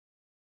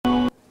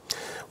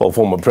Well,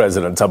 former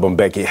President Thabo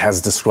Mbeki has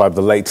described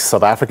the late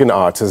South African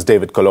artist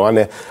David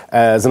Koloane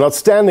as an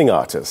outstanding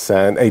artist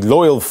and a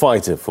loyal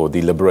fighter for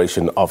the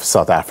liberation of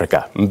South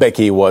Africa.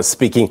 Mbeki was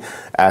speaking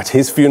at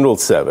his funeral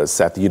service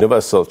at the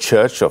Universal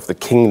Church of the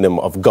Kingdom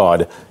of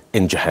God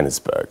in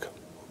Johannesburg.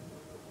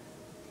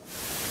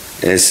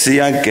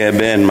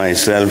 Siakebe and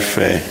myself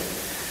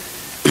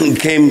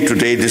came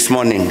today, this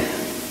morning,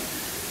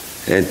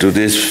 to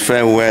this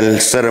farewell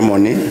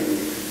ceremony,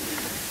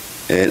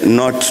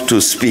 not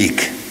to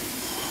speak.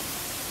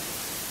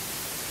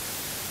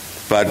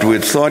 But we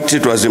thought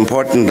it was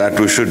important that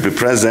we should be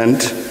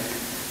present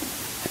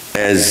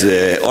as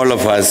all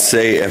of us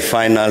say a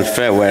final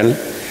farewell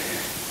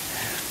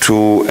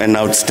to an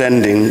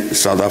outstanding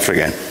South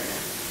African,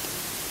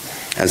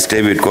 as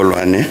David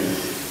Koloane,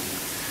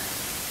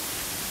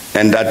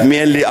 and that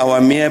merely our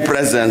mere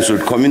presence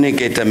would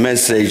communicate a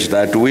message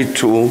that we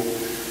too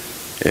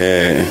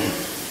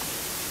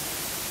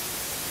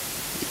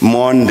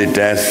mourn the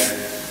death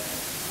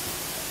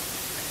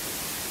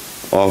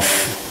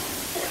of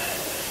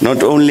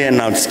not only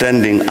an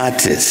outstanding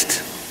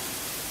artist,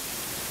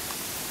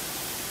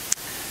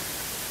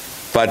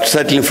 but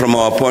certainly from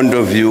our point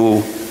of view,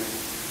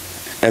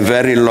 a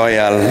very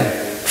loyal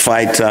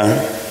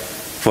fighter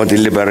for the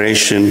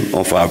liberation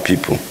of our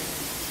people.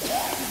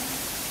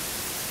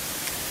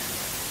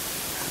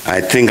 I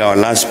think our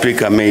last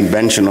speaker made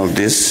mention of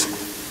this.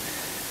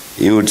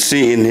 You would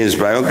see in his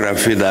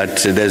biography that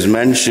there's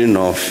mention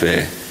of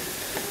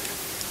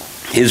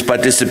his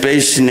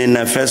participation in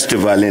a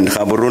festival in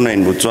Gaborone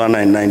in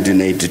Botswana in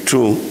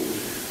 1982,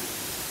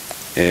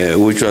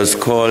 which was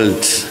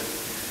called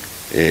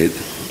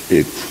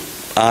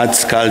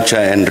Arts, Culture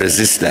and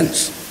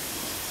Resistance.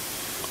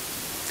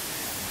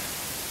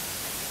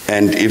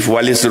 And if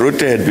Wallace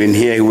Rute had been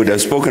here, he would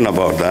have spoken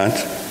about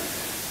that,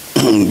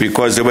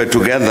 because they were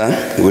together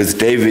with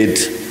David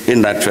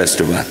in that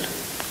festival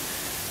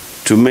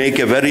to make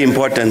a very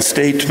important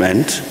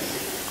statement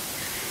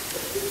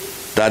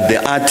that the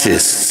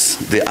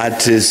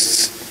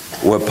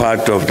artists were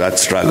part of that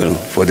struggle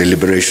for the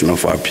liberation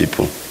of our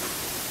people.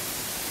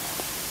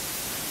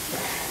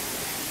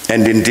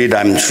 And indeed,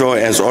 I'm sure,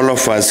 as all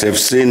of us have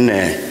seen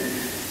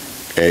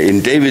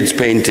in David's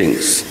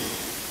paintings,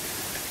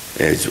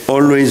 it's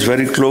always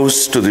very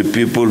close to the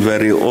people,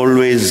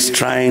 always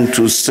trying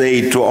to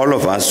say to all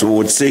of us who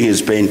would see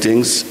his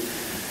paintings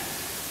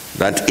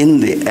that in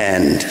the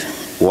end,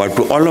 what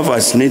all of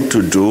us need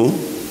to do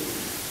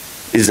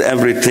is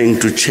everything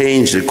to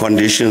change the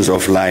conditions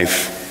of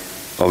life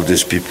of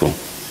these people.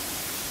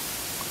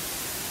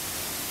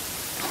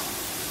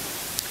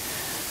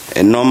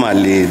 And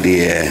normally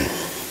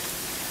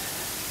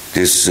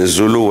this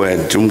Zulu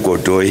word,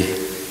 tumkotoi,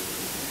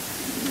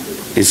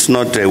 it's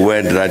not a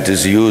word that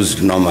is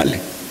used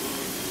normally.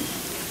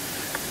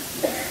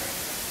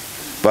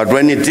 But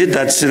when he did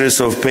that series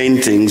of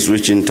paintings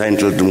which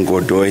entitled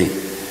Tumkotoi,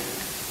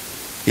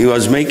 he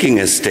was making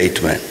a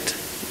statement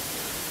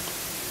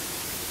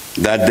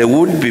that there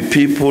would be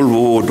people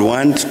who would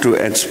want to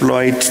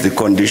exploit the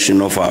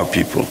condition of our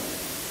people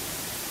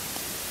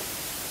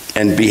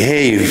and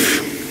behave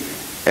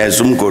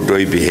as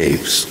Umgodoi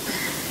behaves.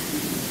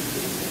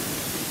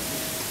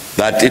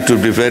 That it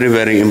would be very,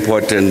 very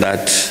important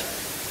that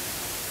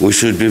we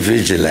should be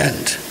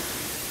vigilant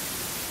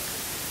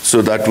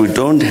so that we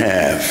don't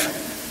have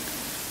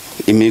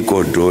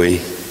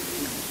Imigodoi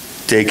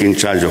taking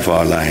charge of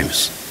our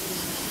lives.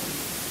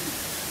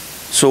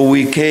 So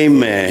we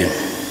came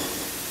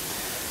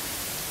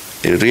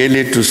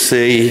really to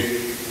say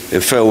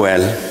a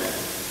farewell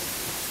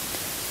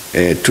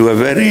to a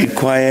very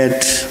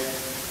quiet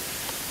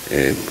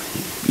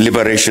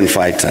liberation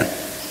fighter.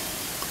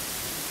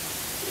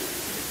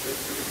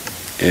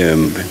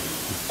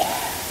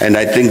 And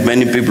I think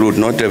many people would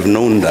not have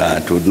known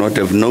that, would not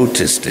have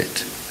noticed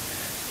it,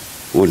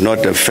 would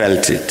not have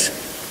felt it.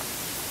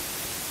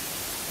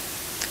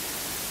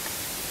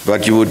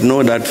 But you would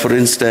know that, for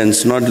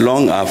instance, not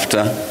long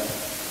after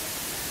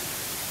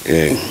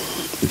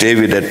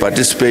David had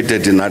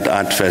participated in that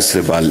art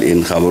festival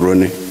in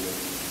Gaborone,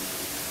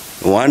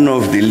 one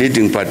of the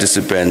leading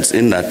participants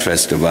in that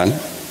festival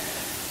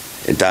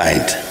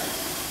died.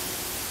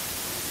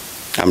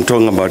 I'm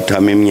talking about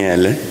Tamim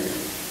Nyele,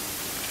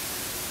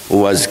 who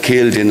was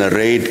killed in a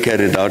raid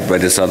carried out by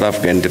the South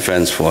African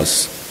Defense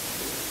Force,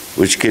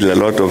 which killed a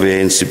lot of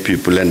ANC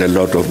people and a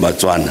lot of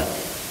Botswana.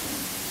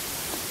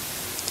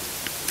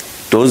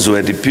 Those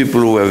were the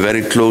people who were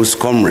very close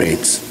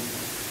comrades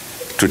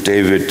to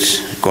David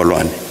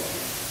Koloane.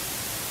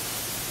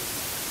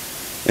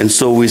 And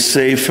so we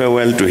say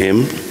farewell to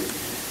him,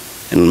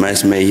 and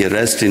may he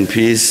rest in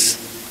peace,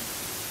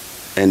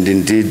 and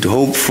indeed,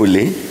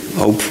 hopefully,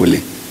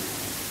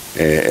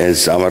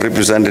 as our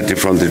representative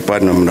from the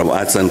Department of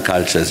Arts and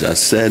Culture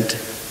just said,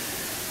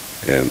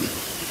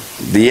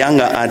 the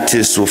younger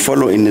artists who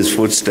follow in his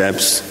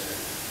footsteps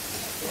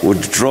would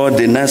draw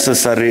the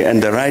necessary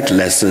and the right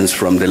lessons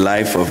from the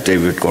life of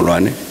David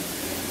Koloane,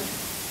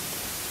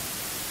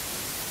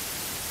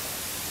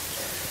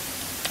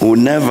 who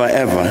never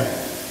ever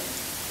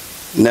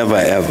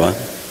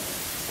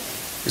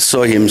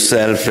saw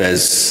himself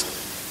as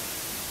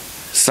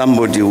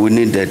somebody who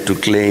needed to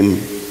claim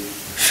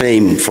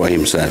fame for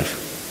himself,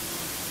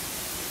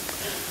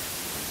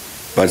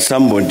 but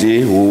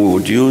somebody who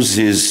would use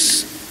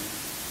his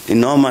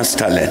enormous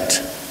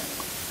talent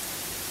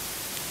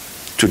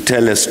to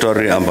tell a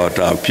story about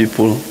our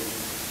people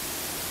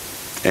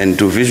and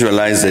to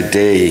visualize a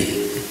day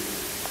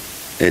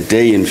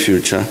in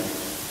future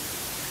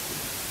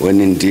when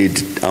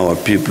indeed our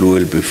people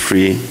will be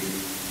free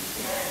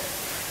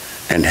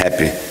and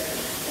happy.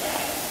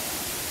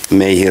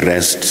 May he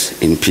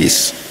rest in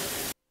peace.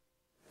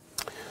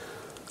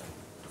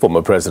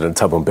 Former President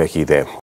Thabo Mbeki there.